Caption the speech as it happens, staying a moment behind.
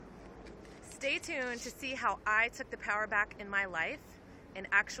Stay tuned to see how I took the power back in my life and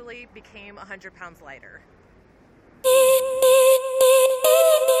actually became 100 pounds lighter.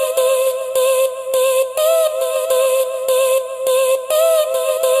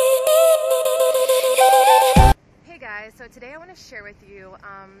 Hey guys, so today I want to share with you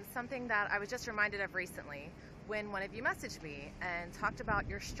something that I was just reminded of recently when one of you messaged me and talked about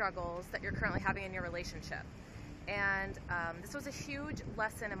your struggles that you're currently having in your relationship. And this was a huge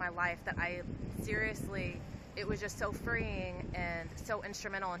lesson in my life that it was just so freeing and so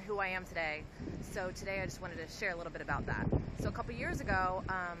instrumental in who I am today. So today I just wanted to share a little bit about that. So a couple years ago,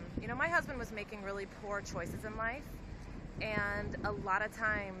 my husband was making really poor choices in life. And a lot of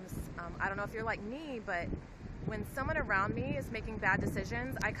times, I don't know if you're like me, but when someone around me is making bad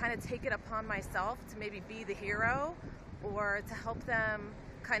decisions, I kind of take it upon myself to maybe be the hero or to help them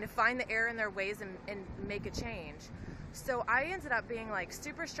kind of find the error in their ways and make a change. So I ended up being like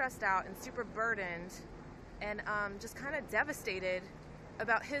super stressed out and super burdened and just kind of devastated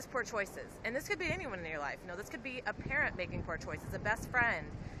about his poor choices. And this could be anyone in your life. This could be a parent making poor choices, a best friend.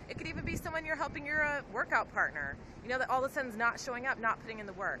 It could even be someone you're helping, your workout partner, that all of a sudden is not showing up, not putting in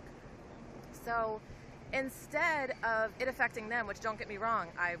the work. So instead of it affecting them, which don't get me wrong,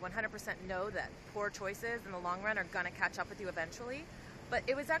 I 100% know that poor choices in the long run are going to catch up with you eventually, but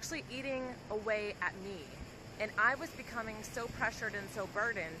it was actually eating away at me. And I was becoming so pressured and so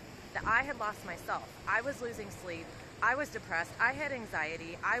burdened that I had lost myself. I was losing sleep. I was depressed. I had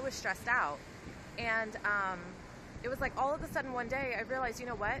anxiety. I was stressed out. And it was like all of a sudden one day I realized, you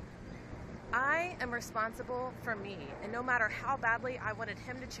know what? I am responsible for me. And no matter how badly I wanted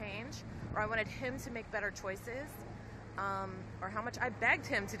him to change, or I wanted him to make better choices, or how much I begged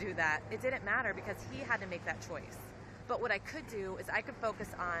him to do that, it didn't matter because he had to make that choice. But what I could do is I could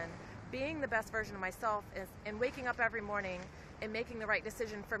focus on being the best version of myself and waking up every morning and making the right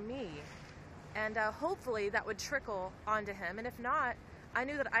decision for me. And hopefully that would trickle onto him. And if not, I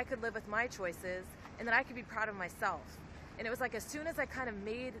knew that I could live with my choices and that I could be proud of myself. And it was like as soon as I kind of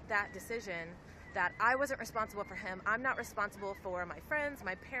made that decision that I wasn't responsible for him, I'm not responsible for my friends,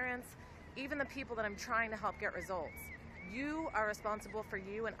 my parents, even the people that I'm trying to help get results. You are responsible for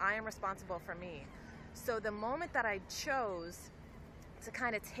you and I am responsible for me. So the moment that I chose to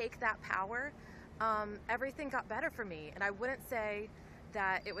kind of take that power, everything got better for me. And I wouldn't say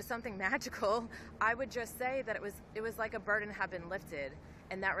that it was something magical. I would just say that it was like a burden had been lifted,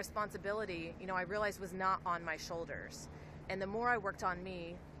 and that responsibility, I realized was not on my shoulders. And the more I worked on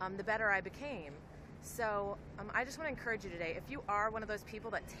me, the better I became. So I just want to encourage you today, if you are one of those people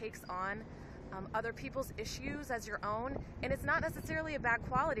that takes on other people's issues as your own, and it's not necessarily a bad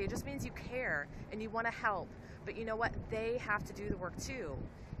quality, it just means you care and you want to help. But you know what? They have to do the work too.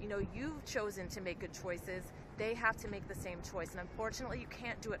 You've chosen to make good choices. They have to make the same choice. And unfortunately, you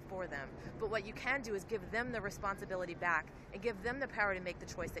can't do it for them. But what you can do is give them the responsibility back and give them the power to make the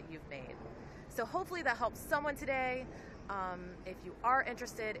choice that you've made. So hopefully that helps someone today. If you are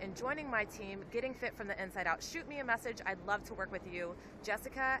interested in joining my team, Getting Fit from the Inside Out, shoot me a message. I'd love to work with you.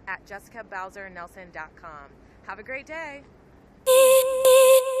 Jessica@jessicabowsernelson.com. Have a great day.